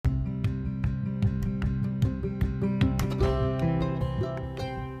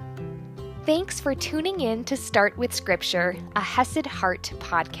Thanks for tuning in to Start with Scripture, a Hesed Heart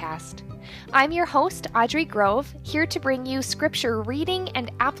podcast. I'm your host, Audrey Grove, here to bring you scripture reading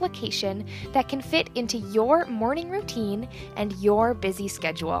and application that can fit into your morning routine and your busy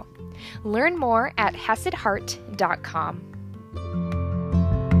schedule. Learn more at HesedHeart.com.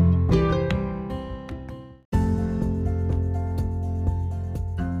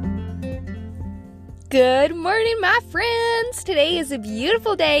 Good morning, my friends! Today is a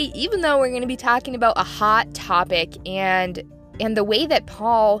beautiful day, even though we're going to be talking about a hot topic and the way that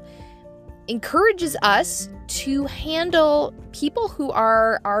Paul encourages us to handle people who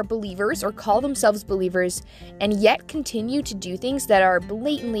are believers or call themselves believers and yet continue to do things that are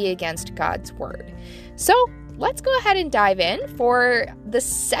blatantly against God's word. So let's go ahead and dive in for the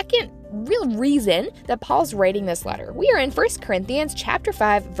second real reason that Paul's writing this letter. We are in 1 Corinthians chapter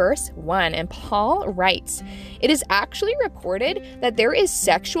 5, verse 1, and Paul writes, "It is actually reported that there is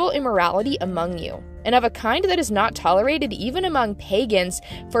sexual immorality among you, and of a kind that is not tolerated even among pagans,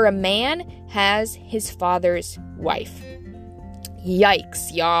 for a man has his father's wife."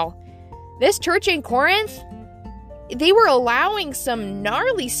 Yikes, y'all. This church in Corinth, they were allowing some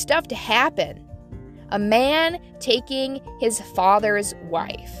gnarly stuff to happen. A man taking his father's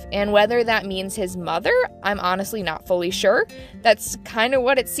wife. And whether that means his mother, I'm honestly not fully sure. That's kind of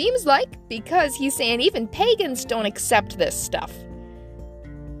what it seems like, because he's saying even pagans don't accept this stuff.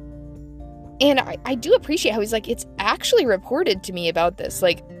 And I do appreciate how he's like, it's actually reported to me about this.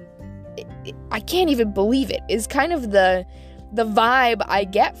 Like, I can't even believe it, is kind of the vibe I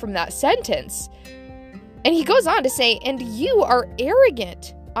get from that sentence. And he goes on to say, "And you are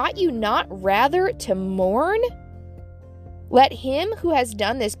arrogant. Ought you not rather to mourn? Let him who has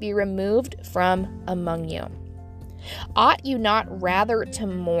done this be removed from among you." Ought you not rather to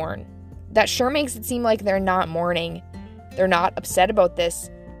mourn? That sure makes it seem like they're not mourning. They're not upset about this,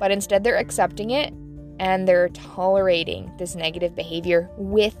 but instead they're accepting it and they're tolerating this negative behavior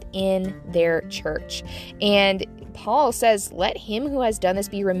within their church. And Paul says, let him who has done this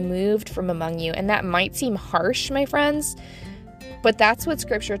be removed from among you. And that might seem harsh, my friends, but that's what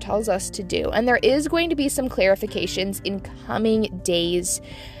Scripture tells us to do. And there is going to be some clarifications in coming days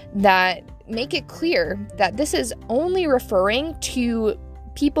that make it clear that this is only referring to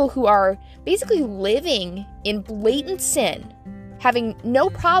people who are basically living in blatant sin, having no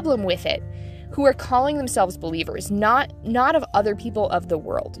problem with it, who are calling themselves believers, not of other people of the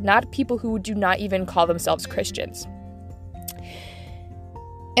world, not people who do not even call themselves Christians.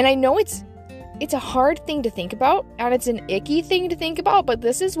 And I know it's a hard thing to think about, and it's an icky thing to think about, but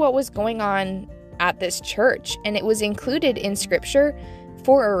this is what was going on at this church, and it was included in Scripture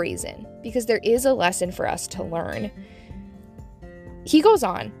for a reason, because there is a lesson for us to learn. He goes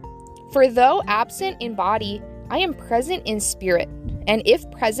on, "For though absent in body, I am present in spirit, and if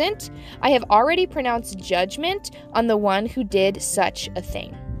present, I have already pronounced judgment on the one who did such a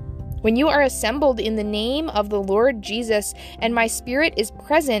thing. When you are assembled in the name of the Lord Jesus, and my spirit is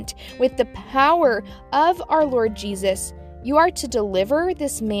present with the power of our Lord Jesus, you are to deliver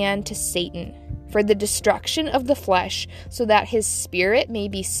this man to Satan for the destruction of the flesh, so that his spirit may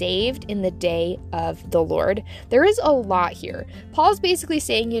be saved in the day of the Lord." There is a lot here. Paul's basically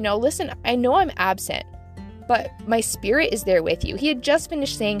saying, listen, I know I'm absent, but my spirit is there with you. He had just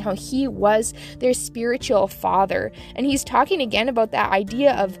finished saying how he was their spiritual father. And he's talking again about that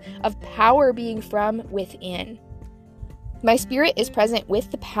idea of power being from within. My spirit is present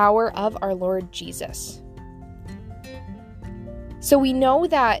with the power of our Lord Jesus. So we know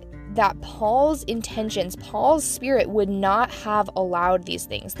that Paul's intentions, Paul's spirit would not have allowed these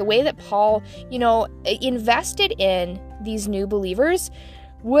things. The way that Paul, invested in these new believers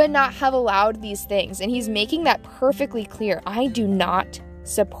would not have allowed these things. And he's making that perfectly clear. I do not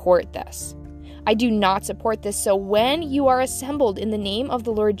support this. I do not support this. So when you are assembled in the name of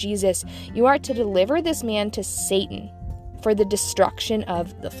the Lord Jesus, you are to deliver this man to Satan for the destruction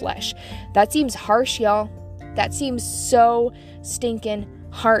of the flesh. That seems harsh, y'all. That seems so stinking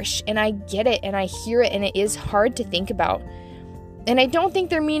harsh. And I get it, and I hear it, and it is hard to think about. And I don't think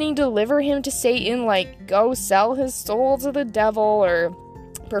they're meaning deliver him to Satan, like go sell his soul to the devil or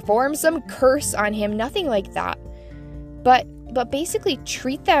perform some curse on him, nothing like that. But basically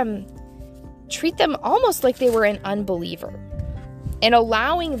treat them almost like they were an unbeliever. And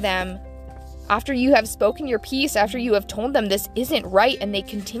allowing them, after you have spoken your piece, after you have told them this isn't right and they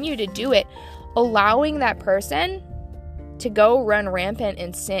continue to do it, allowing that person to go run rampant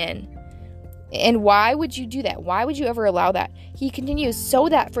in sin. And why would you do that? Why would you ever allow that? He continues, so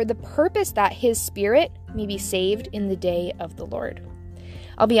that for the purpose that his spirit may be saved in the day of the Lord.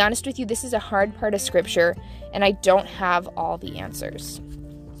 I'll be honest with you, this is a hard part of Scripture, and I don't have all the answers.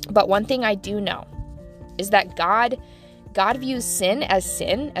 But one thing I do know is that God views sin,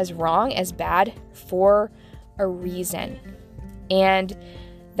 as wrong, as bad for a reason. And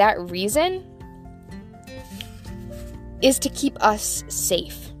that reason is to keep us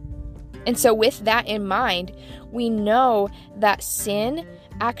safe. And so with that in mind, we know that sin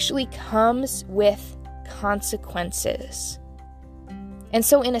actually comes with consequences. And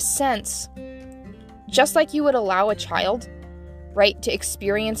so in a sense, just like you would allow a child, right, to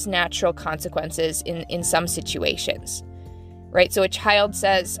experience natural consequences in some situations, right? So a child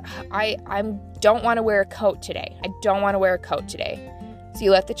says, I don't want to wear a coat today. I don't want to wear a coat today. So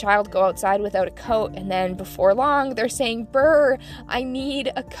you let the child go outside without a coat, and then before long, they're saying, "Brr, I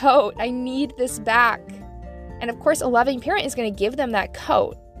need a coat. I need this back." And of course, a loving parent is going to give them that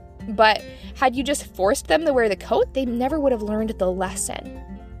coat. But had you just forced them to wear the coat, they never would have learned the lesson.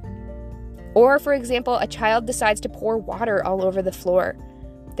 Or, for example, a child decides to pour water all over the floor.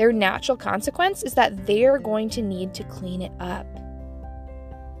 Their natural consequence is that they're going to need to clean it up.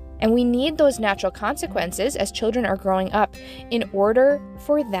 And we need those natural consequences as children are growing up in order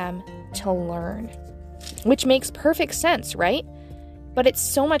for them to learn, which makes perfect sense, right? But it's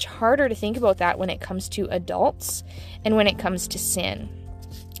so much harder to think about that when it comes to adults and when it comes to sin.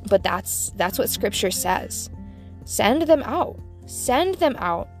 But that's what Scripture says. Send them out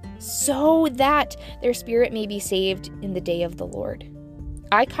so that their spirit may be saved in the day of the Lord.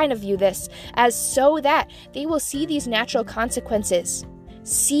 I kind of view this as so that they will see these natural consequences,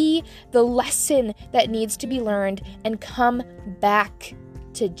 see the lesson that needs to be learned, and come back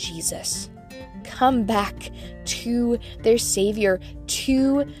to Jesus. Come back to their Savior,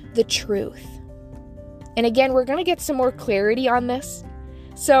 to the truth. And again, we're going to get some more clarity on this.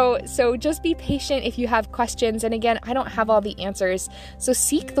 So just be patient if you have questions. And again, I don't have all the answers. So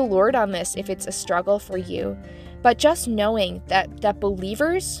seek the Lord on this if it's a struggle for you. But just knowing that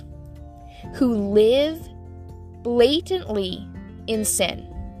believers who live blatantly in sin,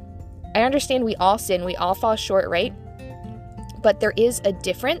 I understand we all sin, we all fall short, right? But there is a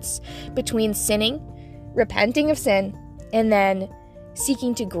difference between sinning, repenting of sin, and then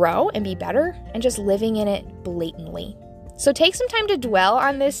seeking to grow and be better and just living in it blatantly. So take some time to dwell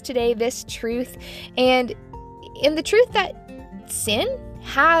on this today, this truth, and in the truth that sin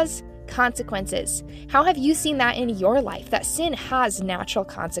has consequences. How have you seen that in your life? That sin has natural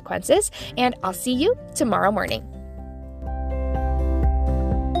consequences. And I'll see you tomorrow morning.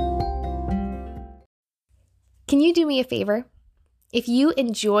 Can you do me a favor? If you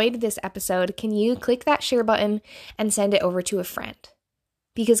enjoyed this episode, can you click that share button and send it over to a friend?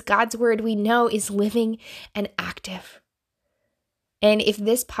 Because God's word, we know, is living and active. And if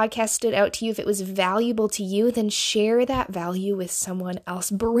this podcast stood out to you, if it was valuable to you, then share that value with someone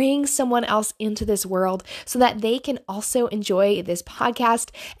else. Bring someone else into this world so that they can also enjoy this podcast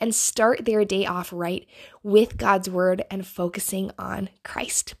and start their day off right with God's word and focusing on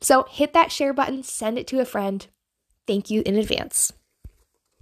Christ. So hit that share button, send it to a friend. Thank you in advance.